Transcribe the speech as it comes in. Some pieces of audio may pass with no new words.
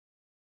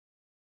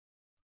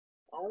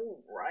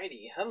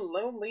Alrighty,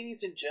 hello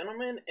ladies and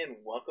gentlemen, and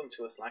welcome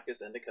to a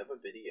Slacker's Undercover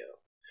video.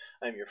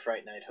 I'm your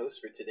Fright Night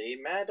host for today,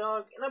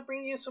 Madog, and I'm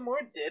bringing you some more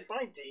Dead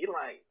by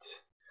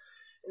Daylight.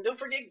 And don't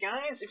forget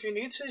guys, if you're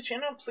new to the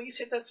channel, please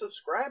hit that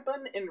subscribe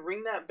button and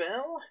ring that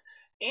bell.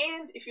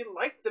 And if you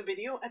liked the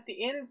video at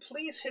the end,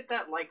 please hit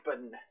that like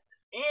button.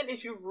 And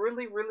if you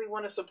really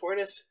want to support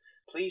us,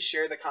 please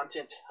share the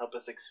content to help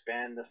us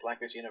expand the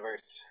Slackers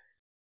universe.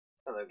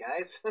 Hello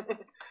guys.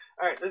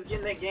 Alright, let's get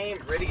in that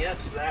game. Ready up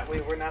so that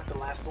way we're not the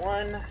last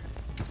one.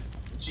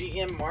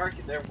 GM Mark,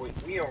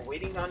 we are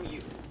waiting on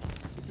you.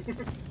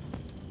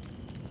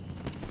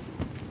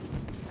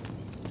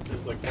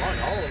 It's like, come on,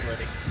 all of them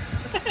ready.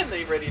 And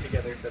they ready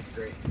together. That's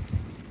great.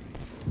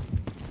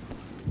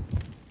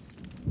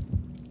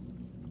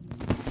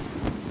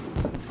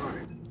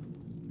 Alright.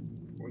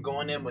 We're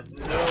going in with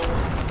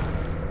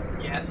no...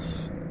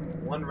 Yes.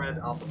 One red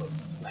envelope.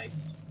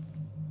 Nice.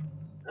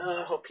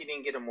 Hope he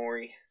didn't get a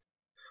Mori.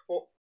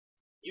 Well,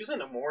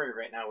 using a Mori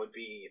right now would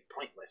be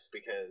pointless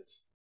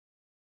because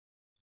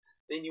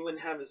then you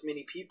wouldn't have as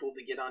many people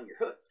to get on your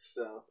hooks,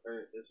 so,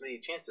 or as many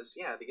chances,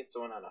 yeah, to get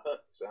someone on a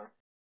hook, so.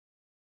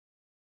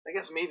 I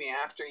guess maybe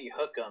after you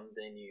hook them,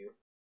 then you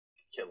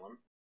kill them.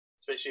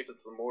 Especially if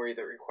it's the Mori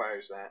that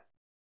requires that.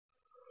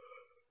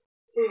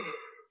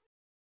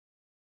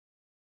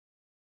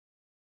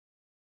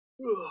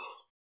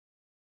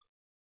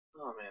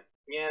 Oh man.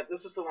 Yeah,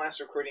 this is the last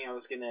recording I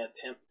was going to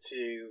attempt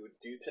to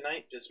do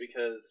tonight, just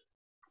because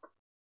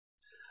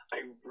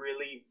I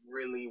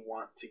really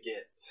want to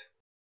get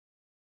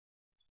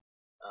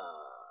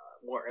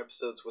more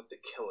episodes with the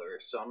killer,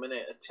 so I'm going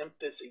to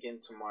attempt this again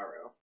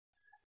tomorrow.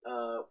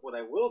 What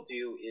I will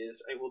do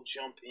is I will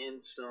jump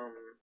in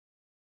some,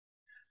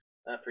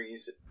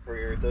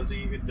 for those of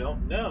you who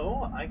don't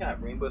know, I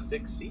got Rainbow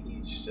Six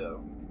Siege,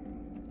 so...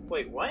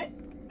 Wait, what?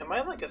 Am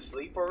I like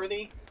asleep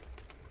already?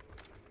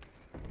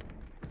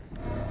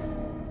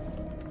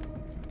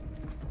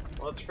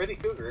 Well, it's Freddy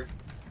Cougar,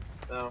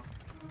 so...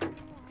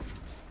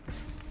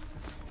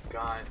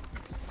 God.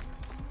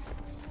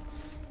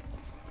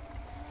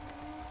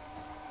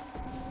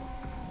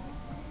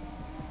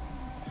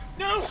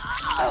 No!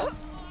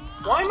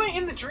 Why am I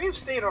in the dream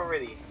state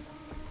already?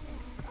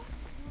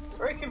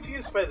 Very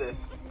confused by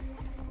this.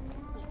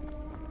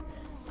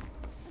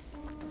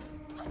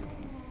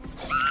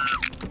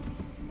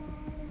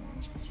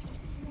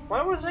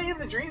 Why was I in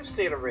the dream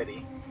state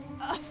already?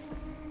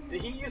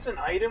 Did he use an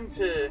item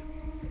to...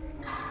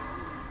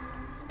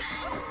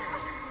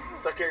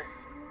 Sucker.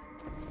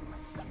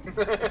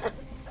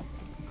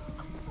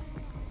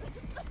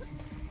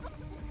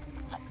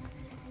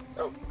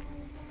 Oh.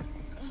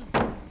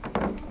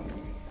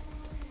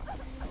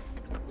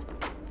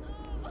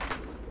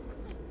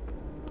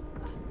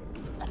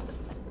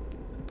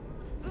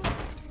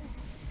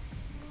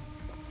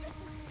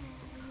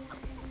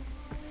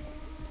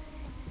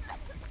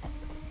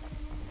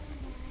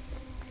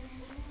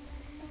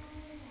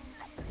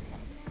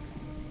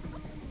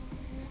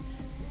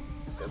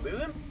 Did I lose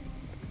him?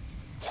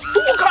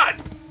 Oh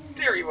god!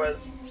 There he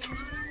was!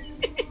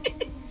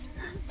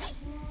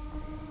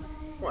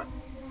 What?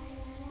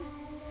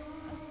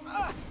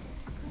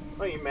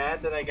 Oh, you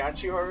mad that I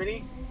got you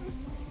already?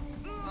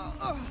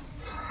 I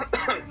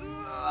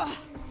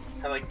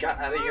like got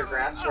out of your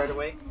grasp right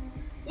away.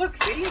 Look,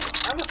 see?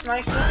 I was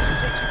nice enough to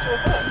take you to a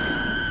hook.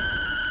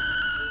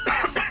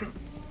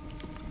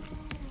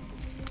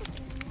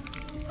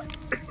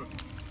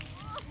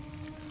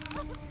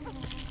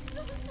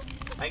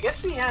 I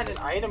guess he had an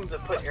item to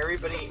put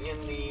everybody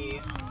in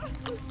the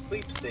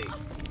sleep state.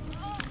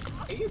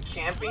 Are you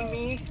camping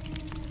me?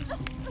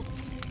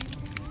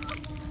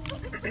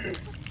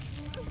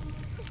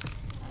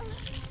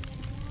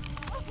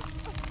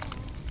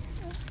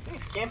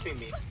 He's camping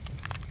me.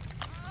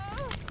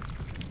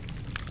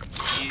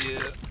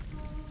 Yeah.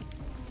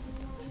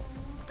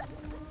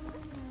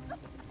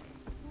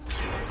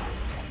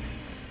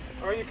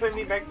 Or are you putting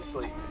me back to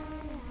sleep?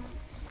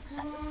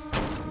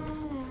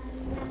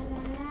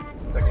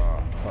 Okay.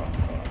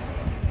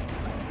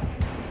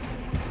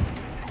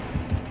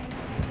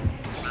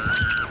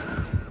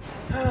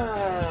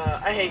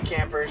 I hate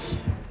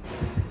campers.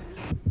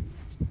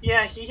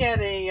 Yeah, he had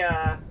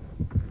a,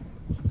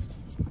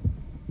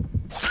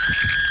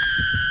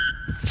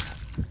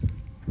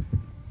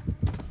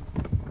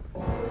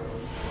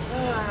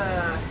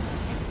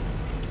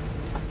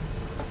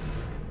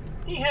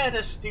 he had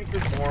a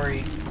stupid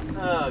Mori.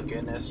 Oh,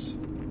 goodness.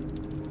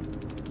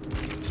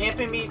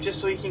 Camping me just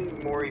so he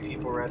can Mori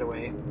people right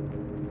away.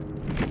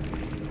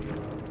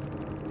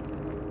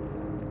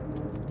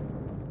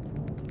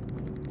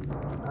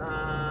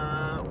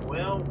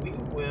 Well, we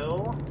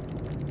will.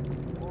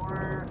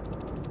 Or...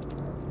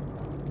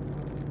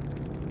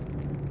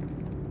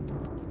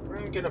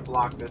 we're gonna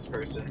block this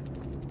person.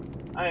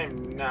 I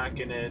am not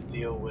gonna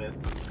deal with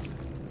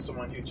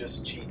someone who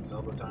just cheats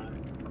all the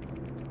time.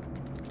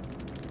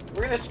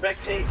 We're gonna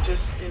spectate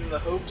just in the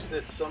hopes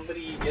that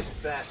somebody gets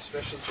that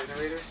special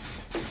generator.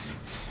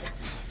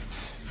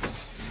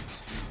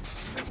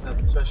 That's not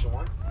the special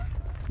one.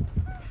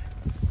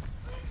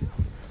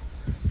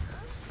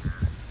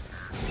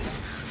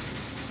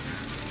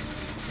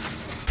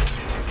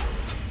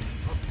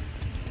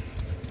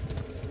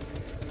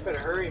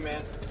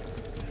 man.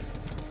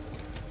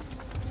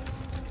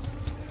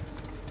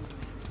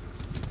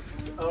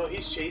 Oh,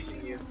 he's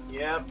chasing you.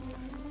 Yep.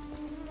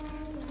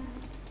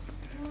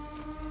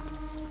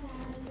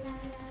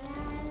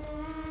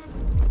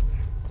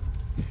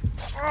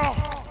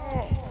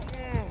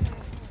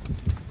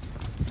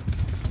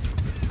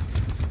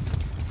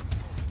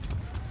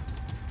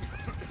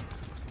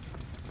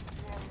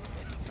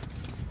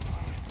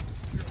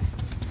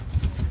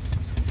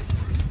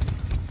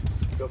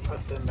 Let's go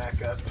put them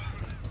back up.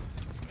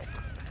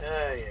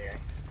 Yeah.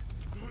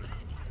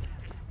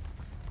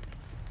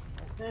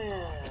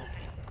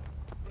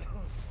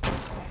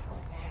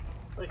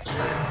 Okay.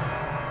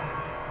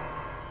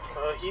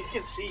 Oh, he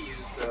can see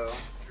you, so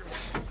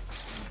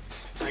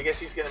I guess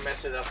he's gonna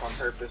mess it up on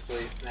purpose, so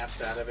he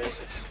snaps out of it.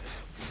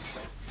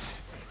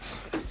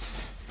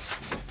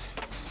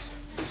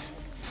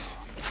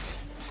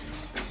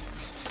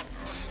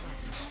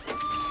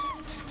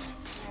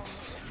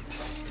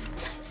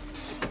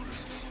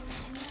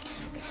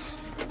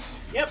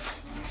 Yep.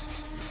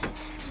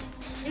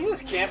 He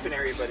was camping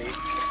everybody.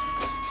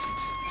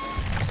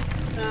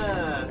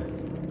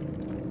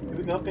 Do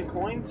we go up in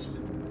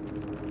coins?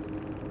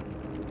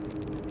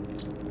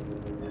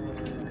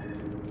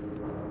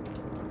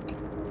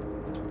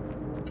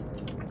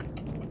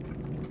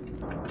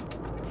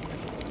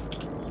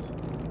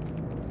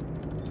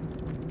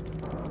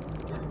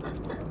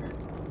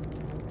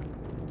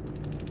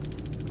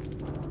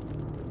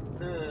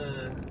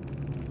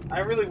 I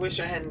really wish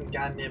I hadn't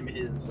gotten him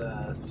his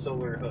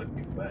solar hook,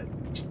 but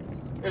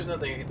there's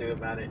nothing I can do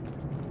about it.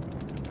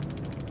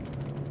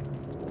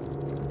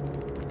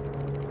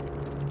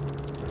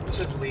 Let's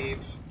just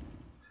leave.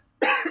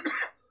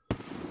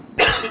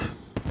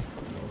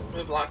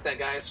 We block that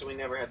guy so we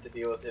never have to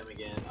deal with him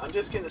again. I'm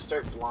just going to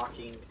start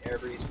blocking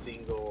every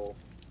single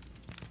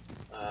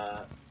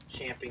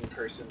camping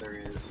person there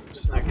is. I'm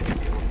just not going to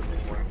deal with them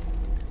anymore.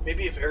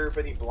 Maybe if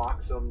everybody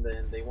blocks them,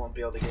 then they won't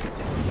be able to get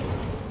into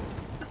these.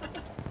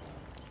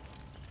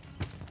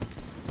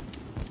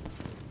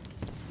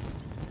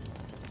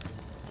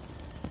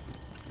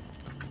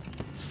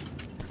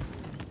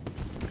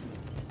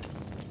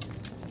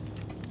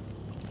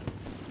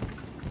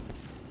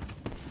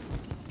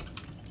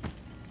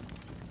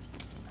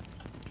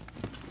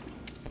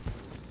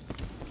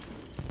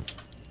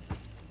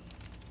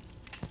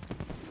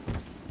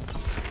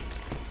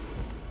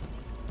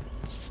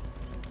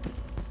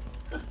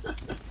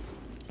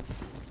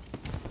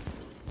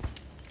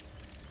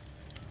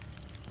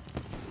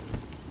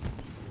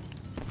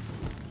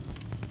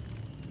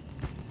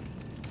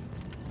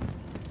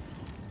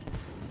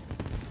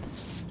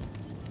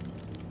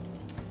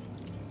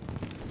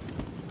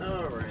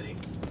 Alrighty.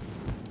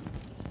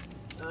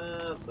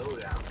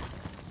 Loadout.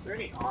 Is there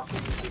any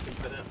offerings we can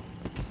put up?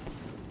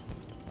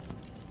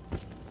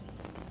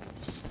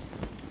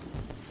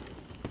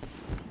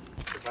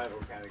 Survival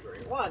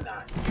category. Why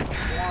not?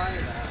 Why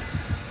not?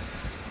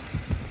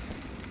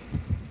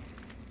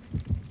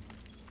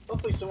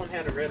 Hopefully someone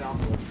had a red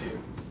envelope too.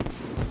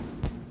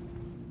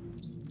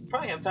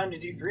 Probably have time to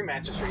do 3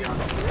 matches for you on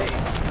 3.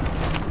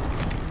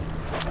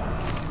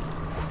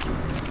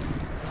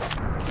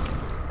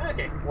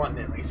 Okay, 1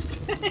 at least.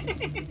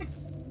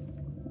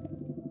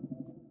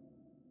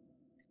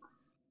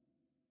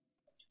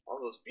 All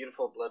those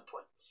beautiful blood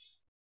points.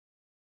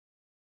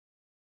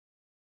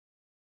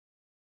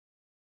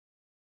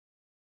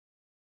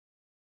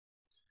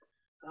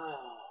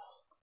 Oh.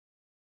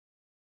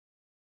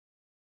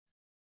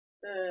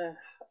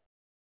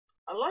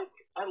 I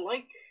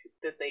like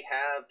that they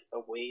have a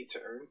way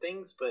to earn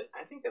things, but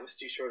I think that was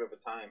too short of a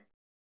time.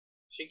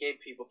 She gave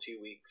people 2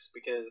 weeks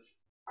because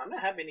I'm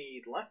not having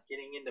any luck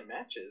getting into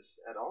matches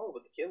at all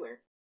with the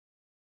killer.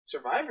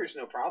 Survivor's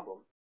no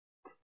problem.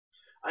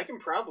 I can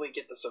probably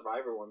get the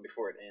Survivor one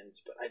before it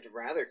ends, but I'd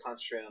rather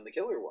concentrate on the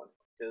killer one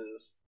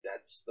because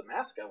that's the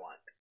mask I want.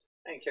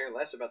 I can care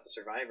less about the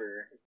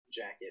Survivor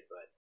jacket,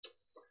 but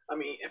I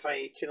mean, if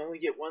I can only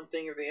get one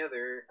thing or the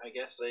other, I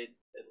guess I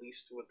at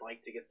least would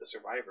like to get the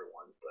Survivor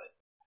one.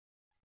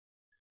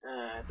 But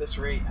at this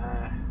rate,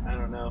 I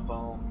don't know if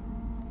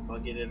I'll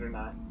get it or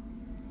not.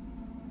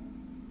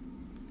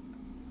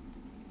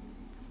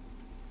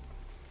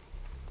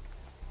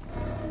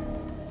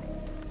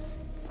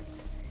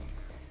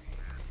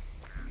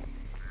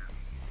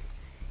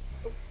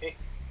 Oh, hey.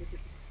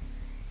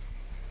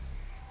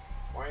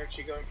 Why aren't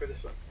you going for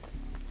this one?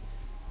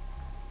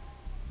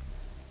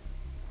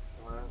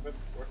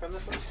 Work on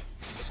this one?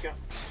 Let's go.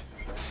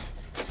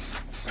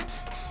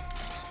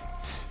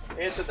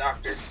 It's a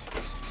doctor.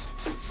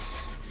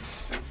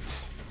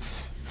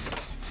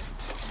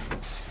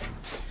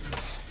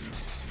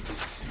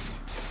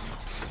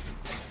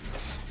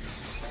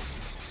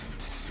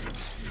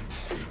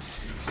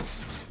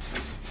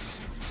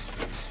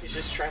 He's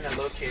just trying to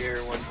locate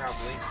everyone,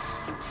 probably.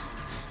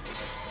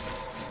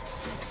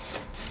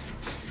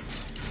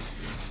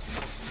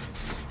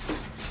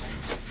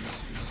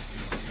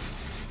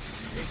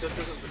 At least this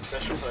isn't the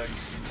special hook.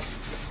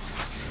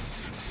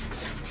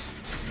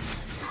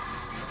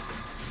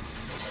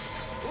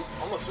 Ooh,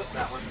 almost missed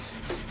that one.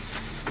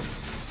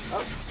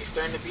 Oh, he's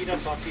starting to beat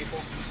up on people.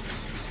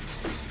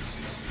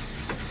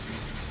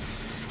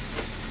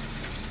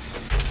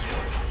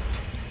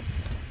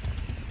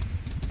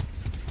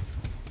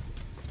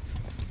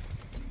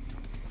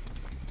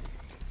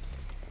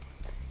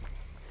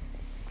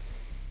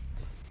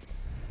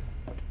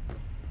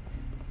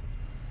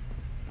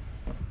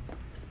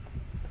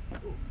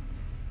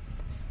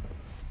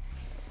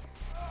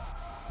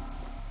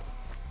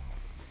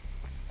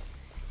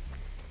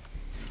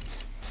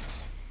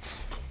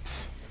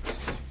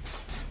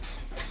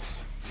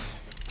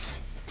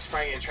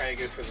 Probably gonna try to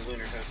go for the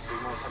lunar hook, so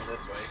he won't come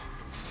this way.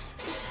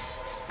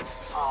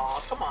 Aw,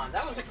 come on,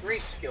 that was a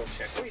great skill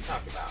check. What are you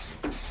talking about?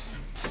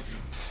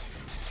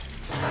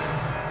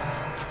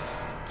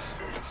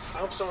 I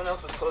hope someone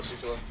else is closer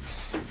to him.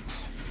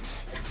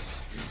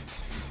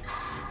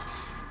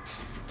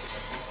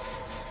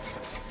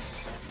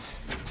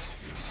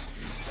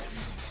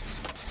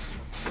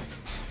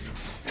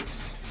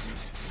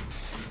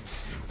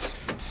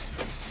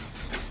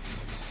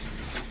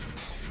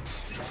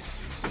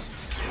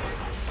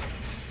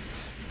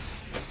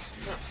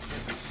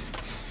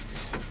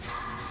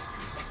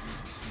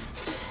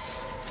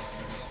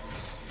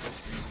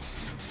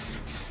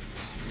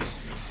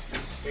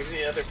 Maybe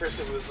the other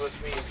person who was with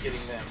me is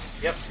getting them.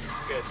 Yep,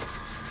 good.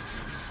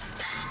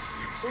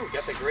 Ooh,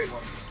 got the great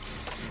one.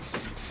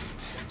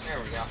 There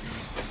we go.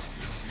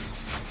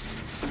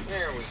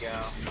 There we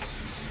go.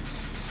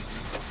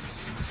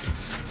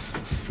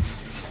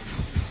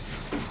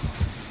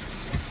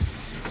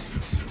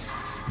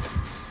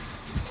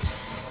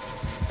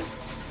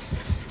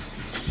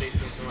 Just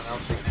chasing someone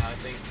else right now, I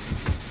think.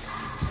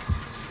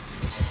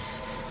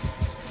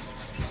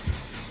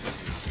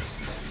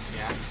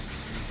 Yeah.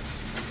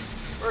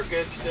 We're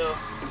good still.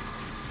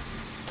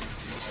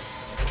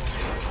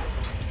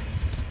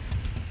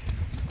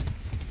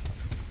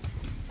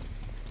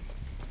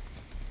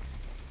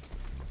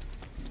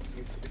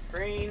 Get to the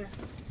crane.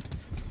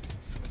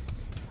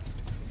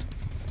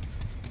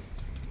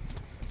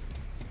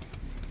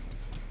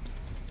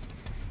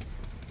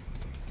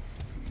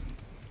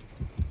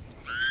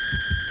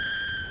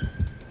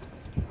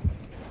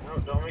 No,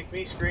 don't make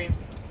me scream.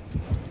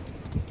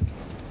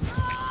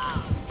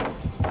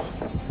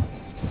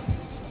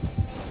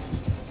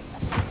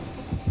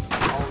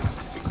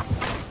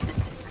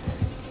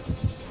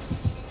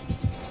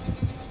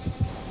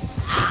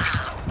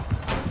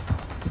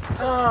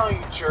 Oh, you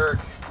jerk.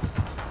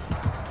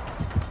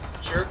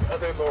 Jerk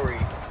other lorry.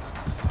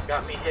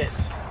 Got me hit.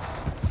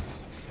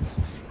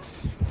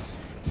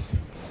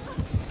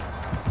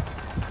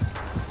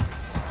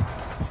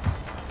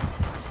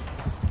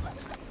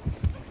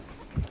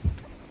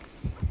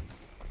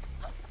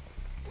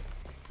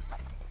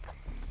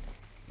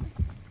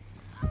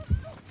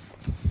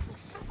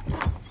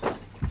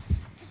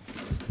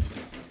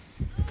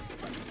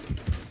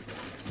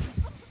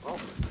 Well,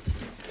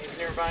 he's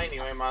nearby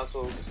anyway,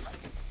 muscles.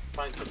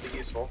 Find something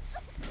useful.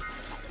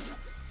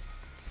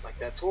 Like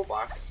that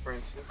toolbox, for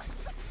instance.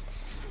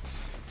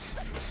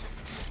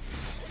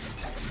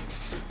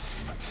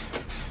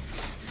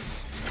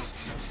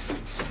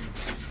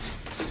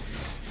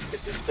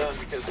 Get this done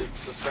because it's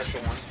the special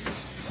one.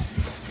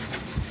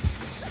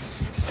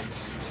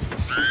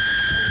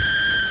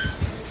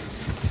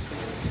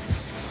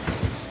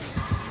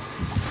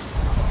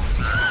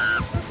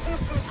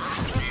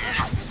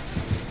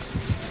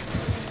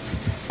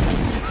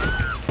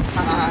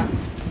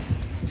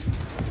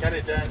 Got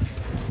it done.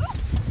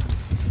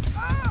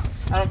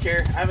 I don't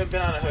care. I haven't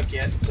been on a hook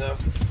yet, so.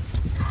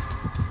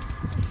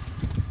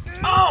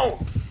 Oh!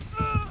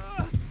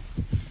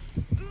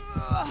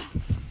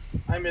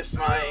 I missed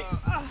my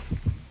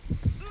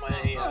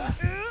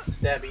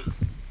stabby.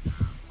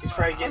 He's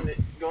probably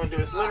going to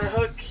his lunar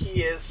hook.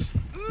 He is.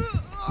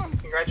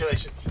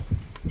 Congratulations.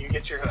 You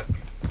get your hook.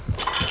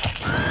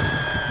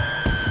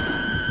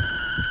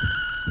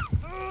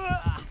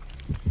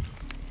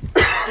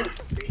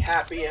 Be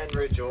happy and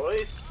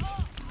rejoice,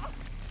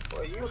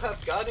 for you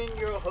have gotten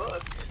your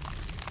hook.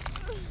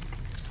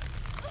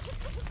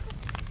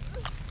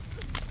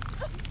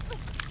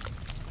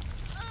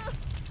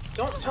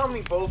 Don't tell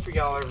me both of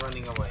y'all are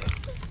running away.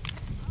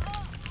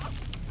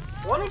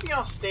 One of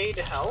y'all stay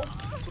to help,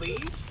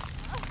 please?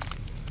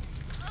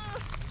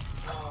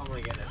 Oh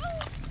my goodness.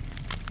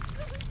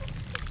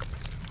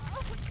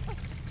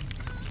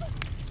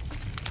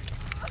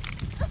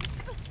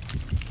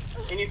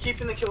 And you're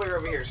keeping the killer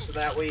over here so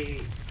that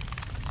way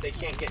they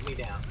can't get me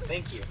down.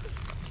 Thank you.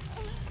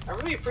 I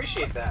really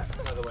appreciate that,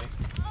 by the way.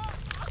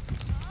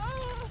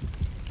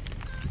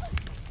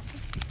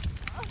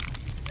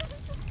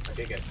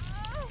 Okay, good.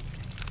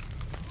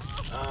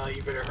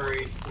 You better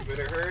hurry. You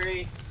better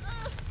hurry.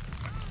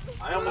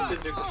 I almost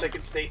entered the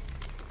second state.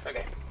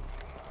 Okay.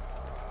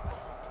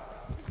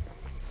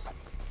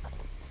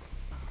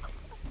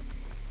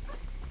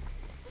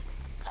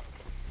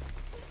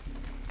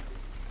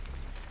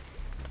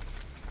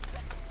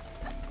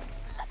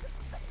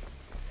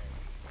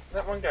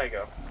 Where'd that one guy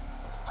go?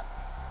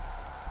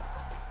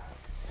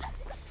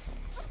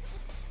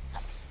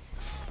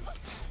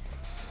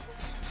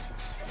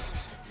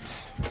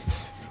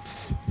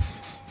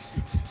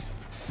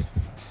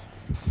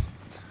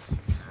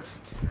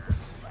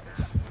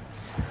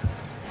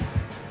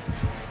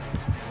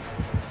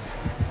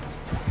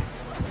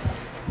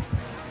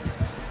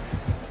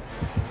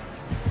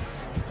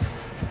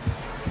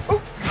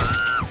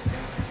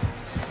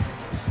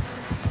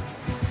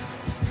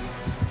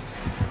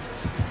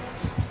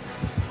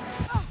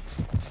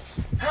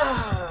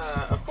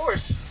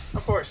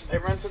 course, I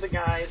run to the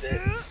guy that...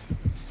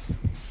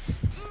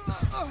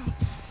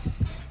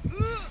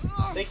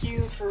 Thank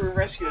you for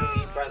rescuing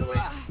me, by the way.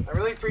 I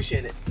really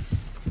appreciate it.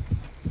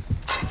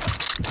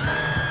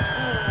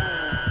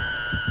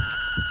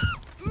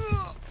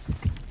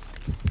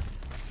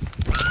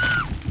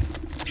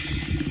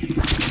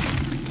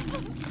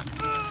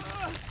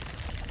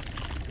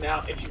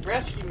 Now, if you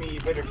rescue me,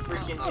 you better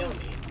freaking heal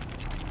me.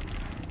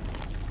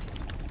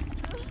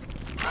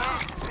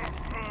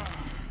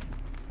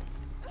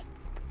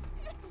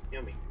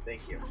 Heal me.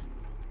 Thank you.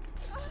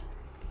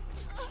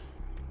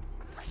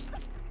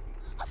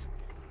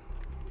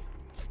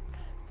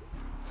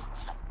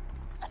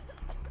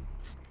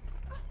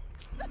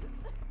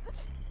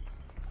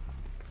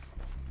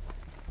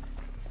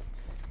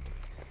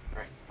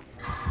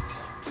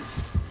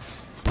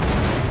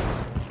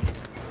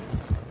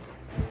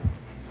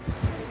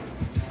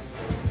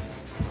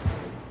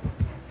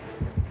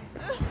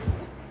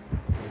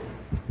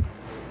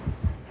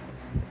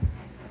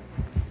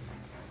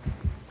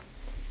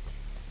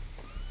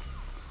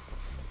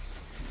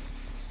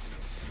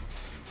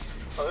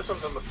 Oh, this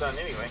one's almost done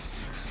anyway.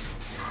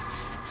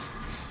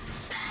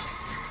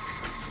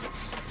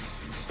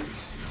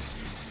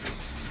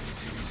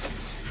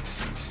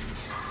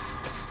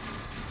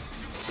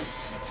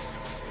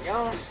 There we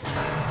go.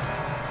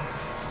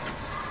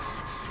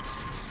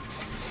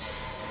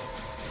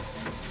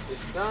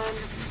 This done.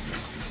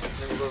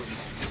 Then we'll go.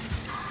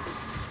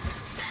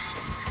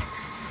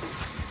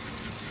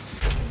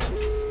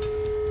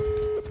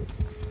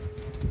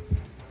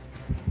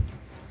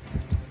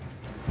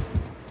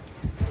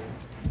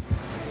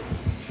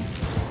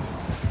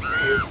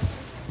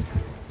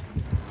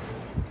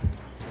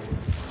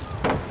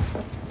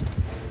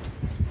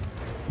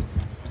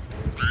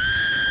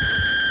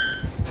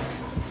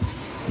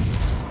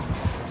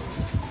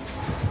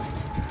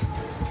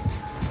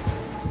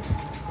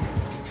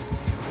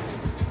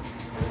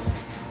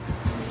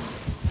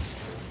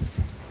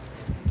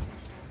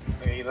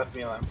 You left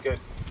me alone. Good.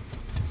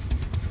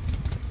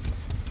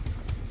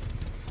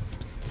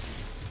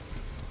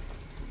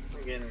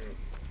 I'm getting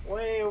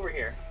way over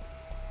here.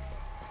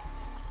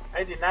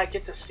 I did not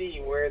get to see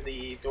where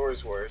the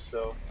doors were,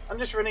 so I'm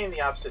just running in the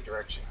opposite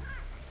direction.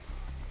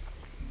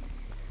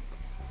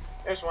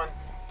 There's one.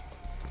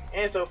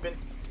 And it's open.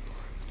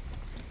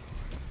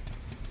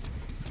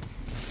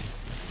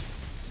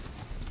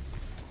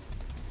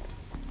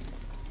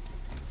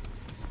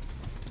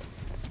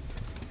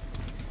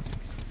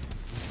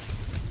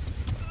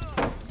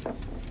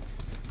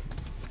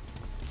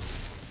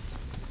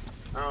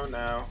 Oh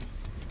no.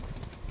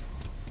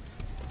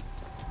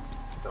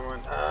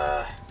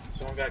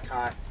 Someone got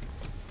caught.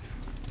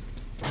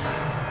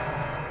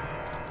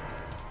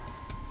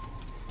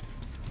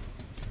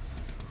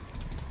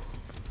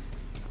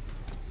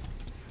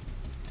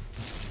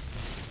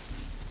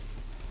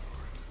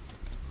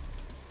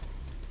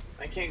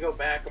 I can't go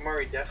back. I'm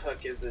already death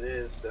hook as it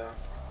is, so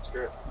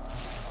screw it.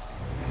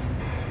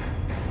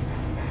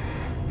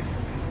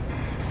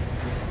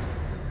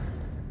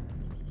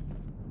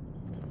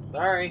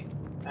 Sorry.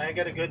 I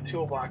got a good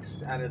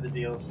toolbox out of the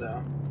deal,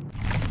 so...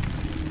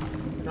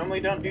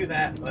 Normally don't do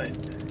that, but...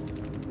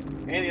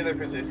 And the other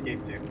person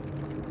escaped too.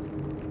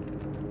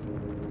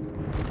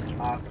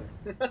 Awesome.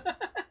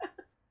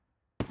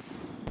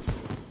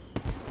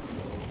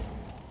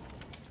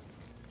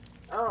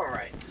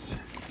 Alright.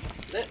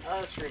 Let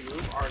us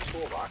remove our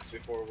toolbox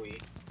before we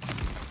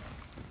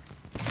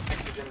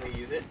accidentally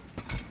use it.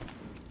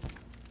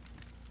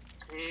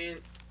 And...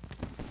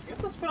 I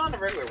guess let's put on a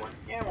regular one.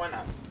 Yeah, why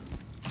not?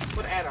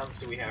 What add-ons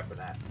do we have for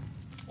that?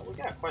 Oh, we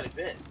got quite a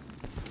bit.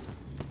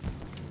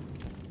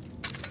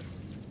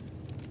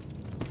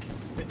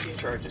 15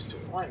 charges to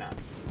it. Why not?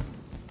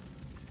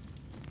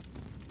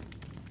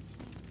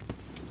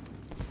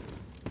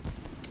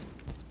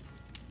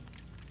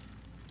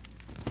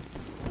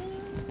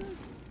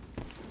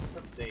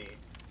 Let's see.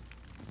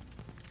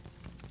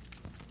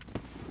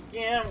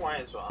 Yeah, why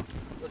as well.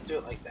 Let's do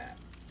it like that.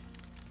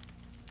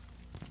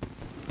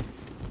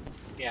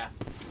 Yeah.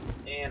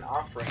 And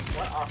offering.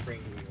 What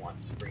offering do we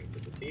want to bring to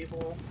the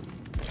table?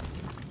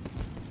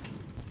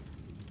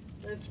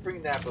 Let's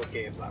bring that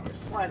bouquet of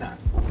flowers. Why not?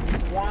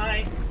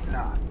 Why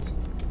not?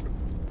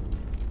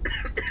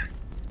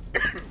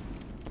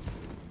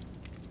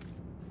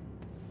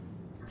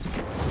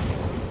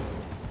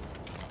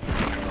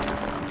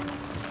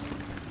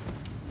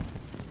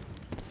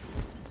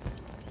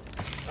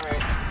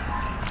 Alright.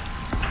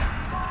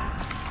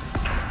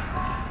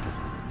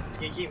 It's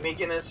gonna keep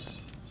making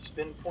us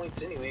spin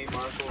points anyway.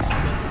 Might as well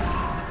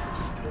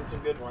spin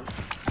some good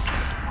ones.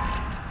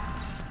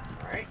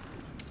 Alright.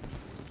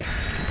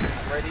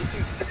 I'm ready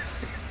to...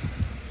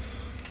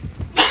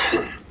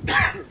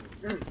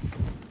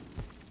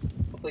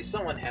 Hopefully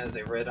someone has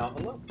a red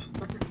envelope.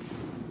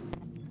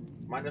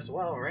 Might as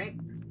well, right?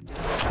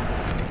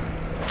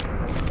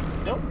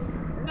 Nope.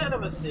 None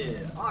of us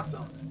did.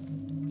 Awesome.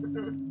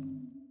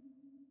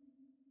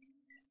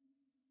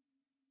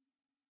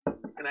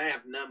 And I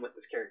have none with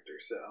this character,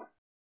 so...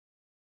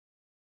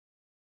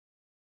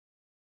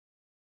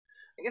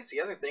 I guess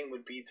the other thing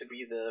would be to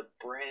be the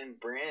brand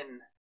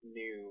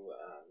new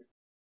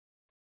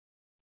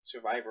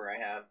survivor I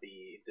have,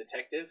 the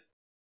detective.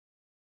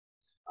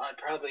 I'd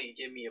probably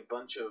give me a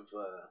bunch of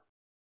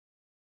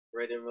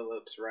red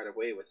envelopes right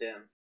away with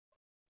him.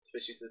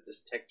 Especially since this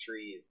tech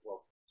tree,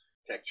 well,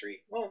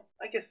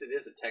 I guess it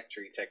is a tech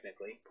tree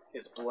technically.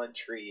 His blood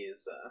tree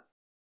is,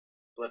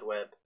 blood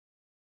web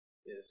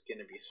is going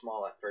to be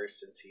small at first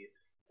since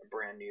he's a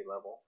brand new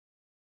level.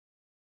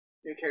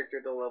 New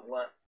character to level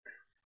up.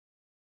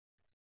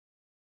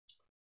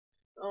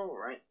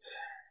 Alright.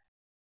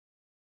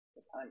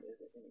 What time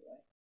is it anyway?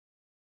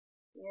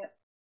 Yep.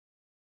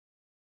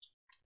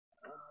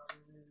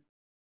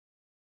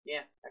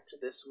 Yeah, after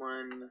this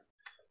one,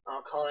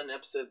 I'll call it an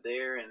episode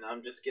there, and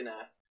I'm just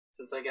gonna,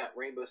 since I got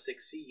Rainbow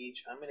Six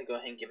Siege, I'm gonna go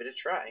ahead and give it a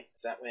try.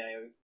 So that way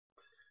I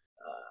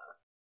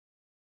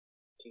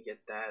can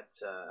get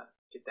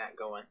that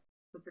going.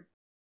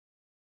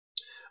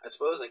 I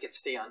suppose I could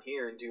stay on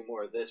here and do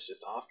more of this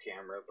just off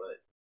camera,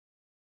 but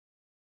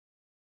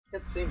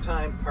at the same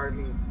time, part of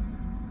me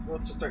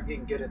wants to start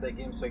getting good at that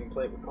game so I can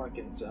play it with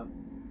Clunkin', so.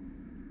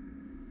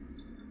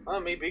 Well,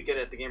 maybe be good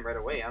at the game right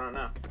away, I don't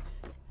know.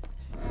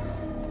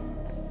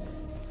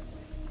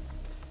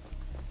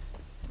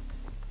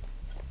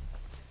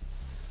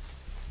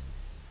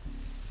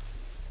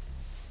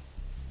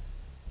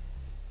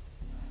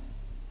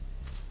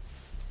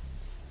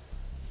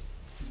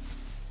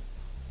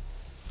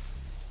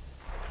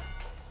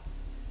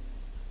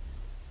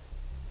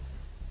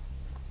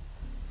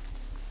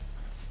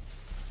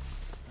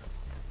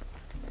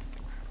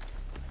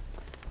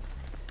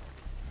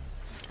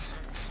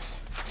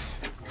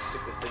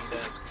 This thing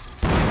does.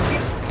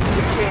 Please,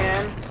 you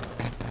can.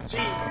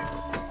 Jeez.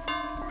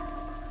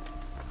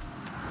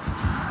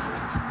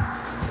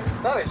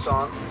 Thought I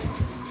saw him.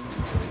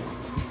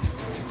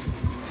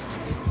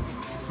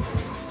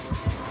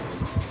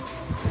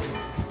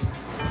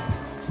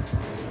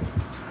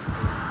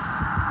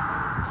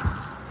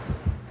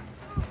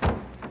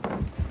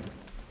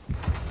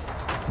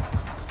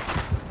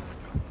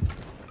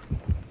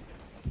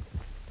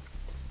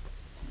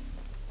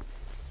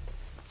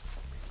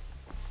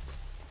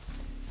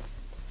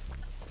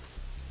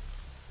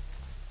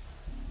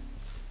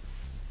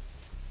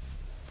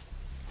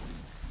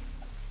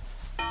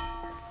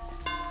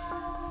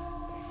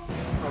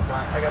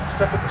 I got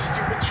stuck in the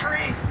stupid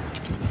tree.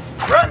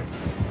 Run!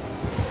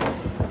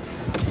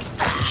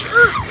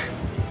 Jerk!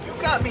 You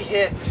got me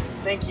hit.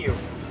 Thank you.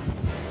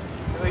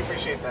 Really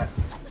appreciate that.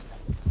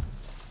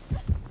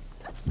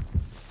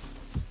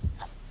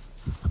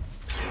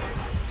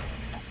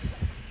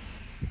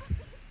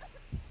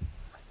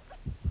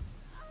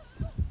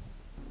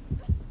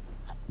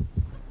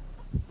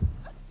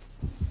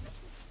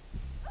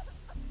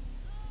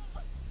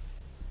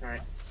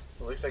 Alright.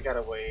 At least I got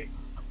away.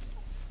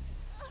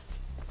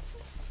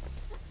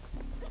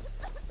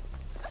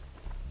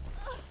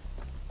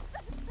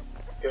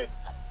 Good.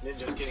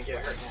 Ninja's gonna get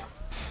hurt now.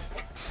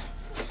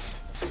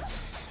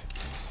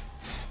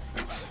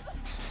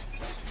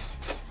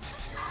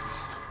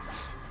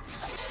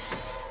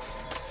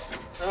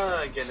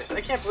 Oh goodness, I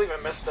can't believe I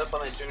messed up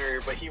on that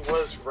generator, but he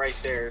was right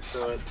there,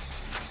 so it...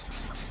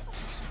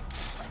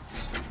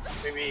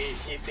 Maybe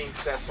he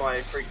thinks that's why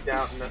I freaked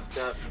out and messed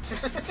up.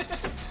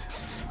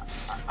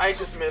 I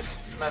just messed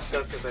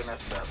up because I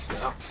messed up,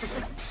 so...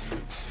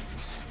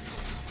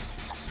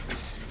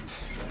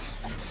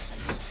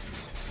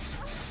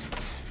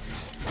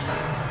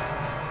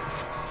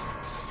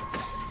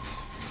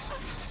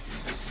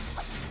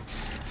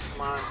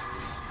 Come on.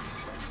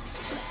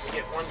 We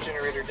get one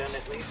generator done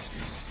at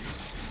least.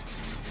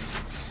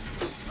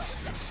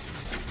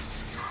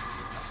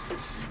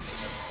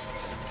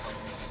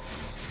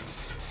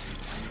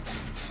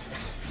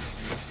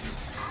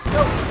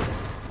 No!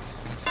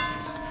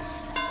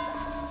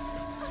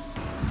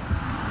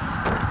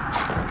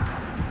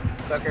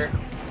 Sucker.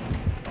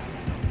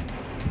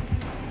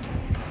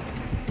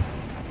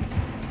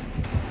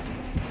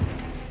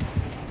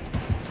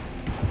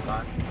 Come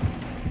on.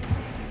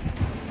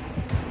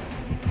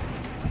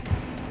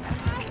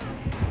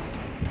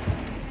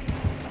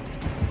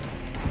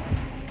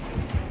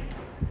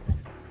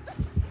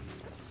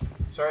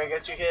 Sorry I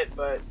got you hit,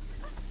 but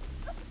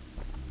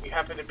you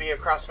happen to be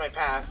across my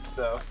path,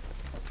 so...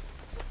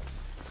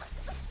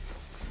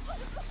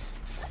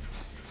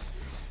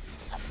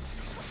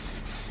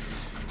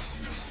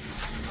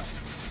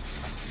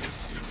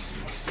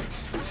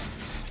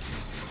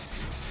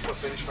 Go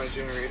finish my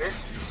generator.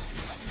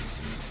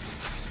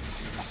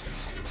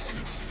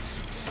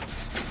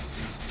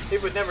 They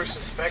would never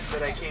suspect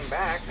that I came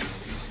back.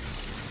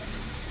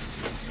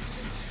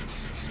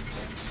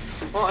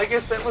 Well, I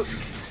guess that was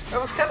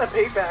kind of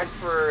payback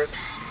for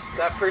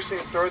that person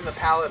throwing the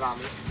pallet on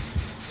me.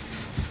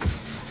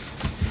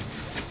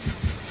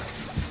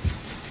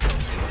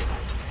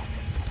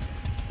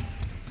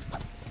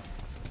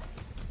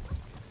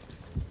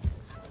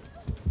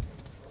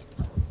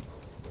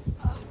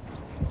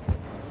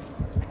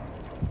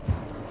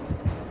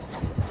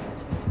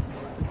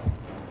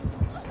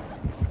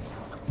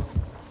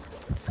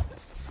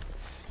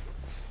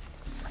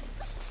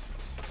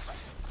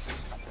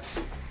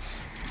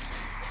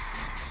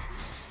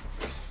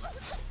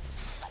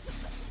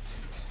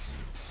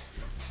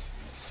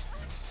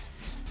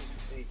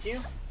 Thank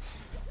you.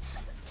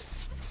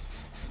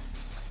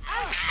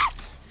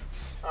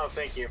 Oh,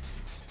 thank you.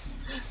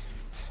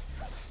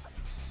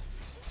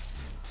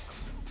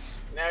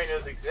 Now he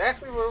knows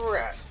exactly where we're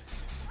at.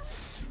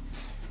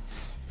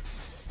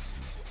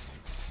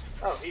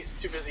 Oh,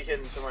 he's too busy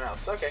hitting someone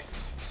else. Okay.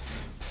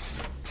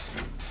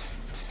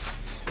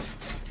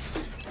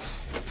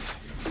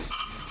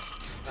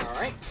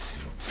 Alright.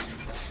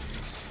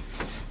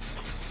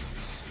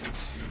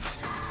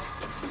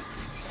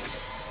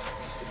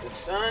 Get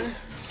this done.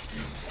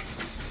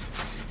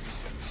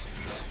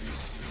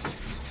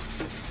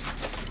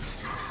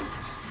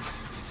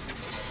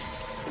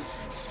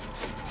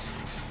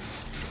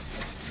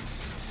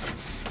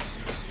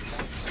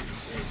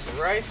 He's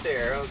right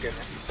there. Oh,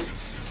 goodness.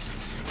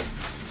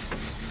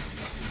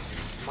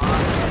 Come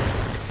on.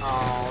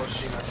 Oh,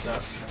 she messed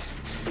up.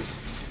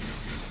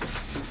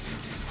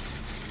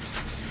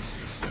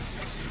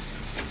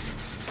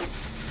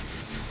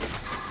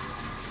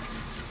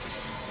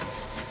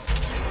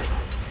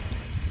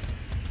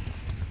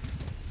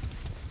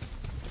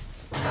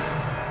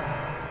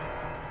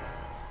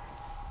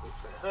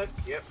 Hook,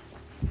 yep.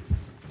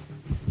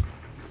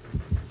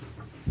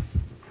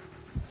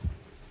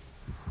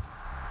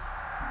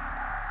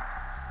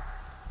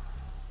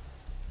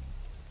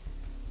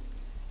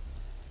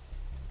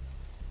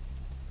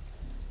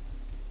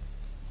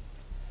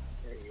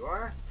 There you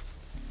are.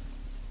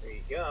 There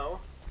you go.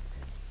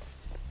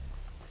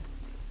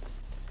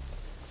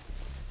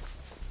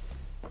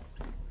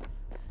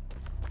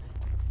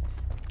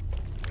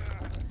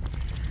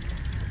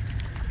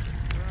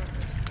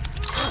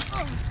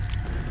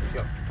 Let's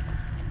go.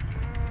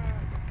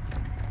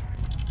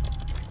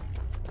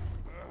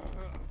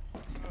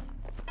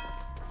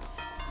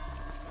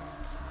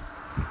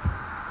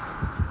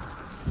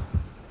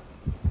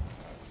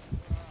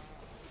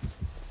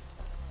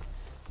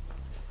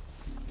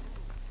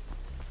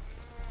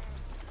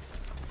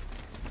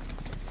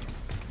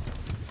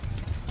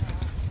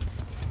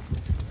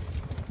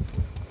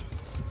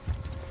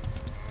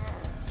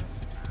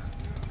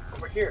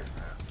 Over here.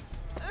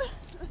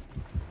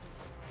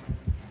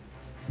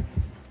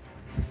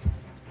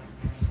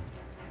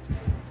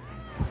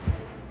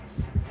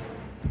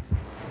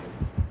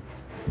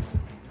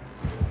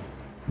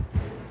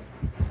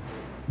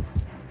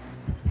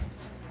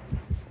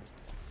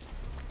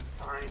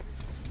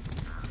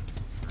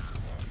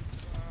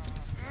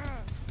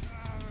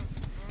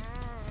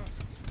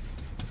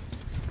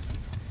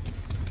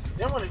 I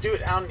don't want to do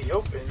it out in the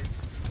open.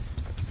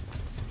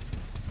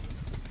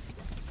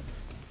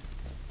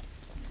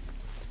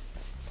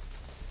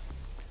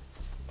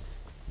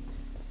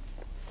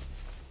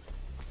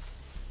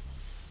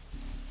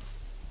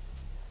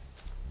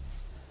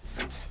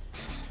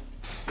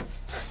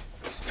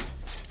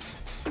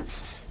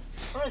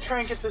 I'm going to try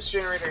and get this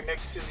generator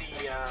next to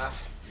the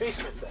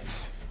basement then.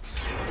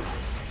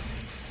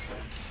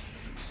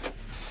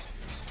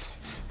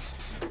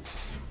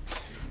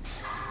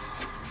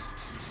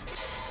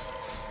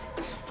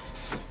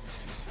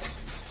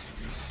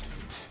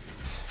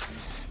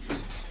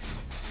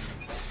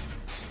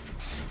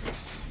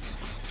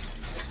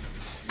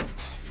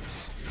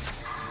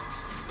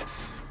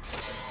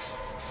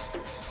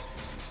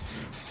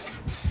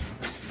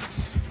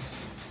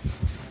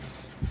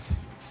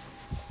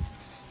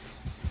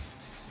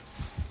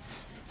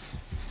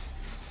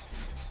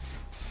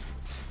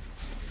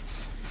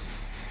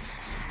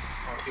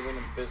 He went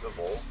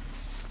invisible.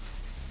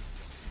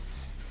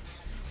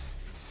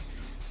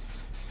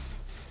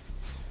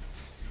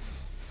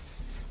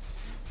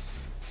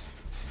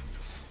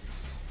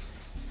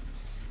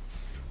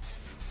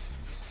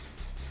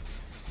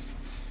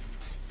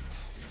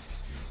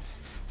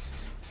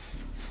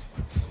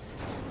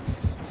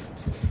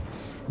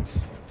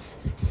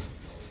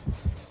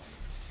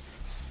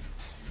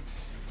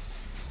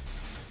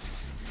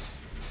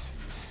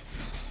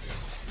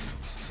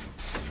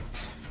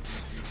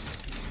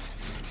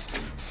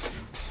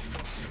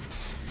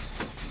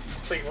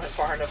 He went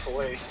far enough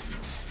away.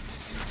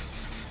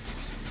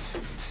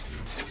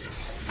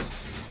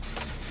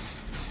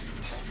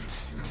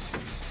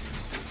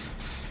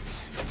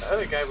 The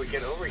other guy would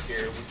get over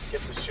here, we could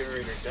get this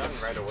generator done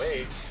right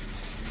away.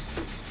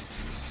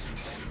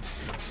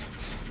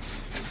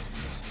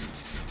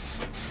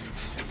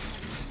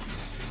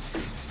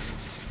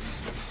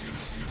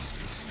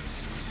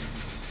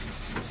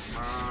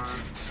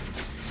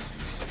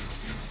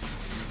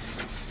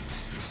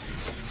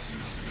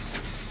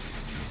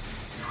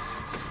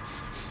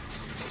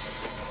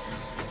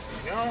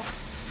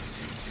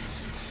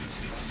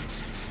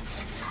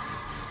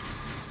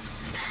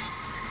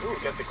 Ooh, we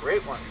got the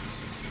great one.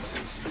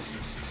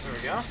 There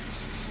we go.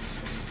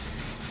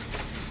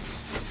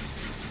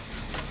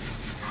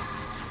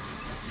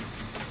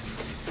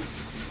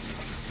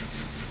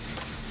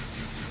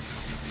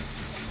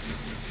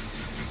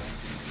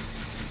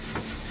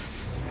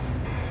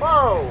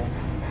 Whoa!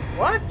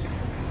 What?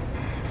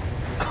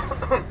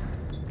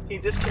 He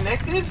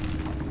disconnected?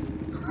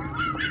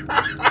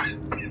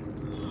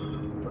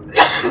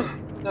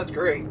 That's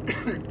great.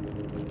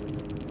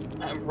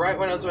 Right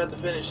when I was about to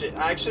finish it,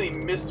 I actually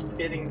missed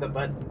hitting the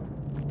button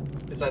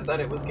because I thought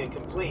it was going to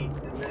complete,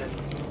 and then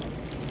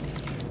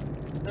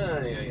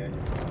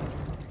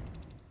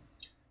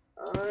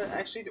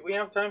actually, do we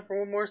have time for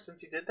one more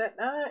since you did that?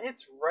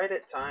 It's right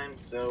at time,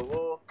 so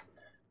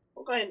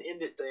we'll go ahead and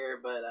end it there.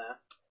 But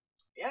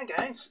yeah,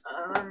 guys,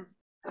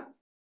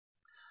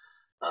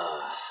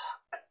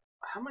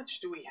 how much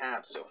do we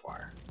have so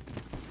far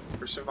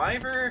for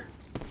Survivor?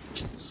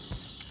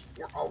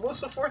 We're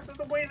almost a fourth of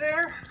the way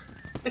there.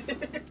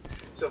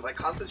 So if I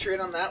concentrate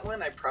on that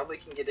one, I probably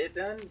can get it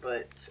done.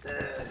 But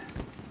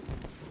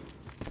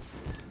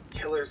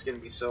Killer's gonna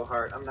be so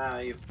hard. I'm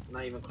not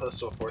even close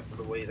to a fourth of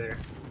the way there.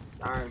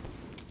 I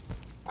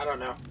don't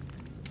know.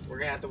 We're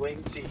gonna have to wait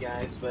and see,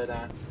 guys. But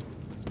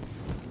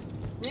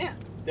yeah,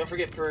 don't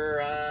forget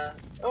for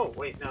oh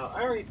wait, no,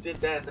 I already did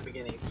that at the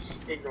beginning.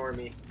 Ignore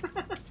me.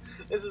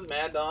 This is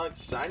Madog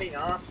signing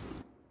off.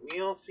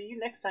 We'll see you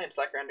next time,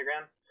 Slacker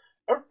Underground.